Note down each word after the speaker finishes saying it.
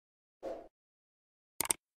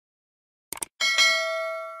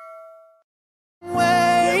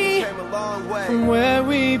from where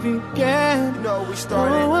we began. You know we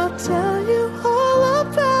started. Oh, I'll tell you all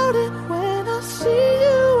about it when I see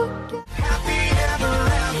you again. Happy ever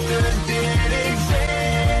after did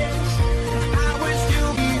exist. I wish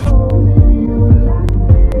you'd be.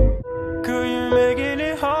 Girl, you're making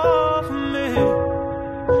it hard for me.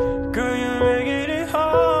 Girl, you're making it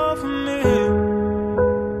hard for me.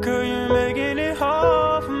 Girl, you're making it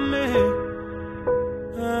hard for me.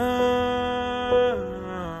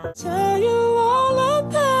 Tell you all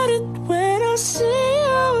about it when I see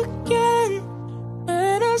you again.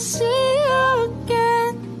 When I see you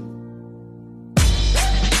again.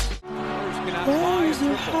 Where's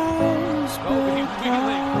your house, Kobe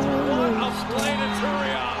wheeling. What a play to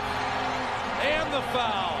Turry off. And the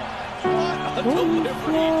foul. What a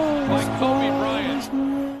delivery by Kobe Bryant.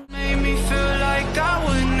 Made me feel like I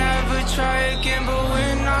would never try again, but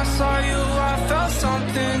when I saw you, I felt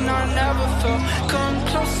something I never felt. Come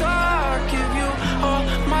closer, I'll give you all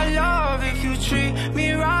my love. If you treat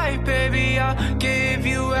me right, baby, I'll give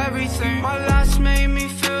you everything. My last made me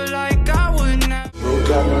feel like I would never. Broke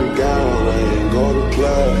out my gown and go to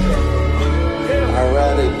club. I'd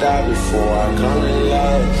rather die before I come in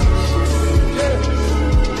love.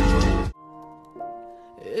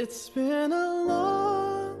 It's been a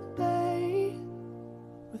long day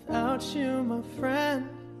without you, my friend,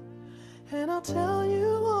 and I'll tell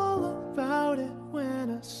you all about it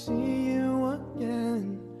when I see you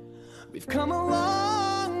again. We've come a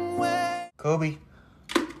long way. Kobe.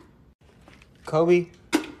 Kobe.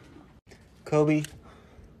 Kobe.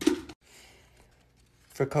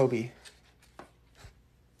 For Kobe.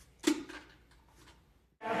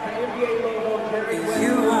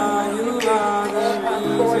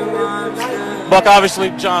 Buck, obviously,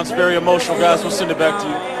 John's very emotional, guys. We'll send it back to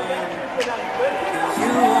you.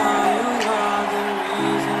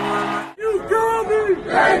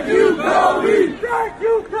 Thank you, Kobe! Thank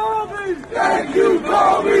you, Kobe! Thank you,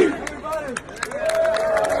 Kobe!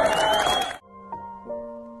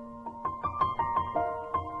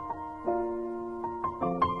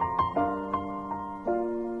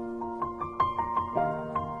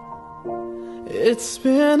 It's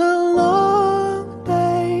been a long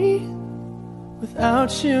day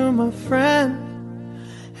without you, my friend,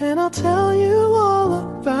 and I'll tell you all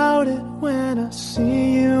about it when I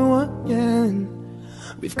see you again.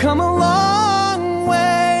 We've come a long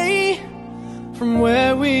way from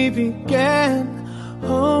where we began.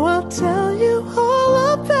 Oh, I'll tell you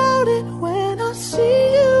all about it when I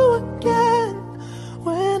see you again.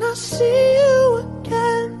 When I see you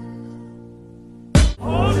again.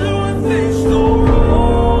 All doing things so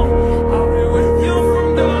wrong. I'll be with you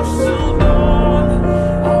from dusk till dawn.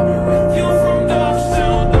 I'll be with you from dusk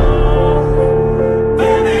till dawn.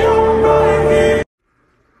 Baby, I'm right here.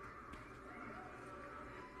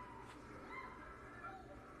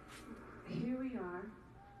 Here we are,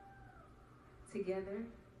 together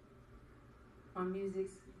on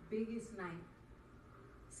music's biggest night,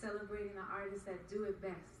 celebrating the artists that do it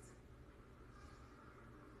best.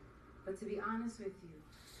 But to be honest with you,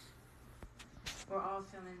 we're all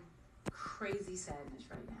feeling crazy sadness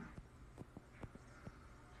right now.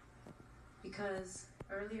 Because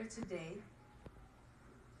earlier today,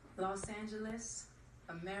 Los Angeles,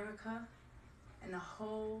 America, and the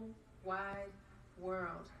whole wide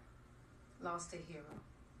world lost a hero.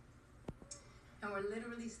 And we're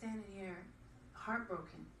literally standing here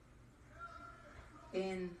heartbroken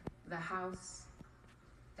in the house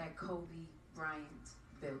that Kobe Bryant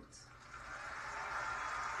built.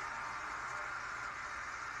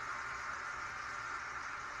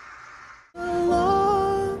 A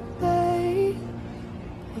long day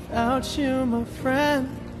without you, my friend,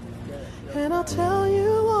 and I'll tell you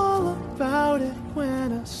all about it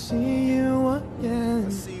when I see you again.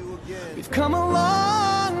 We've come a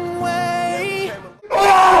long way.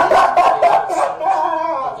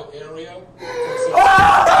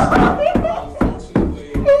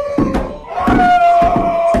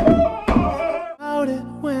 About it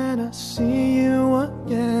when I see you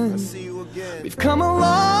again. We've come a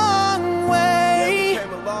long way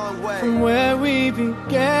from where we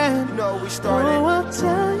began. You know we started. Oh, I'll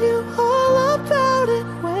tell you all about it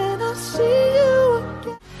when I see you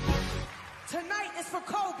again. Tonight is for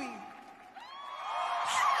Kobe.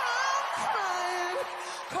 I'm crying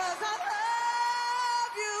 'cause I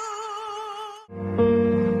love you.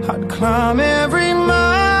 I'd climb every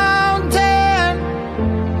mountain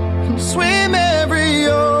and swim every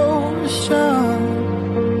ocean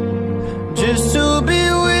just to be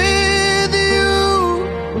with you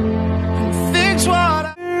and fix what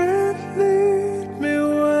I lead me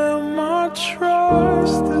where my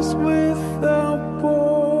trust is without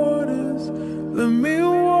borders.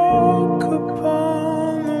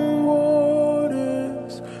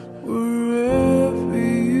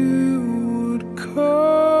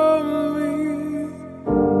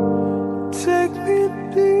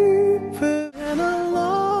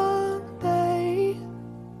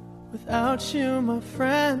 without you, my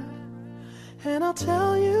friend. And I'll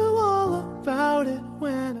tell you all about it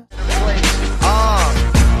when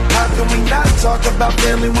How can we not talk about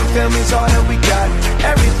family when family's all that we got?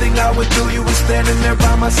 Everything I went through, you were standing there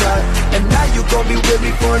by my side. And now you gon' be with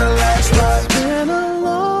me for the last ride. it's been a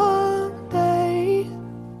long day.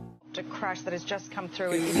 A crash that has just come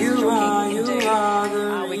through. It is shocking indeed.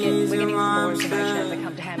 We're getting some more information as they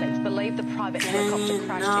come to hand. It's believed the private helicopter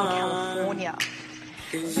crashed in California.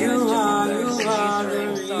 It's just moved to the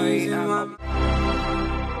newsroom.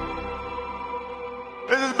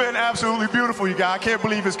 This has been absolutely beautiful, you guys. I can't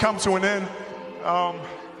believe it's come to an end.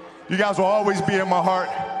 You guys will always be in my heart.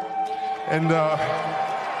 And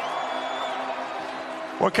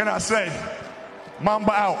what can I say?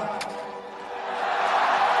 Mamba out.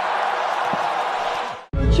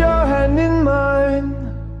 Put your hand in mine.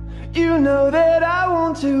 You know that I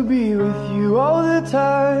want to be with you all the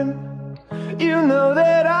time. You know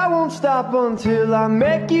that I won't stop until I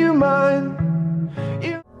make you mine.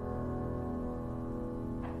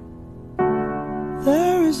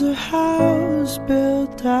 There is a house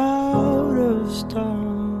built out of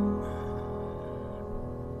stone,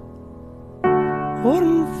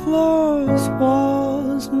 wooden floors,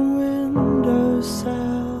 walls, and windows.